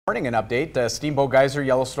Morning, an update. Steamboat Geyser,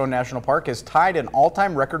 Yellowstone National Park has tied an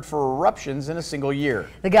all-time record for eruptions in a single year.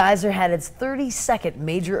 The geyser had its 32nd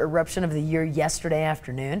major eruption of the year yesterday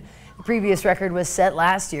afternoon. The previous record was set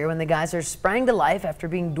last year when the geyser sprang to life after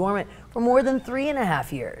being dormant for more than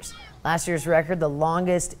 3.5 years. Last year's record, the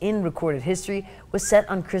longest in recorded history, was set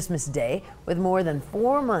on Christmas Day. With more than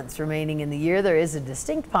 4 months remaining in the year, there is a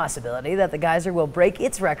distinct possibility that the geyser will break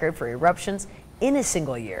its record for eruptions in a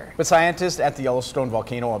single year. But scientists at the Yellowstone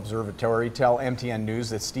Volcano Observatory tell MTN News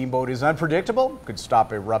that Steamboat is unpredictable, could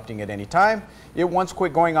stop erupting at any time. It once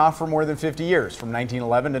quit going off for more than 50 years, from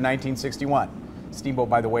 1911 to 1961. Steamboat,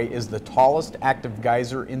 by the way, is the tallest active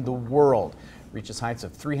geyser in the world. Reaches heights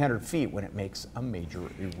of 300 feet when it makes a major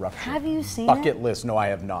eruption. Have you seen Bucket list? No, I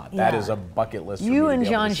have not. Yeah. That is a bucket list. You and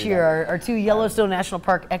John Shear are two Yellowstone National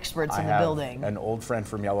Park experts in the building. An old friend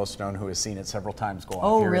from Yellowstone who has seen it several times go off.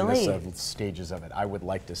 Oh, here really? in the stages of it. I would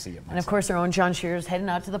like to see it myself. And of course, our own John Shear is heading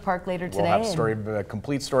out to the park later today. We'll have a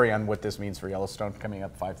complete story on what this means for Yellowstone coming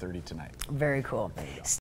up 5:30 tonight. Very cool.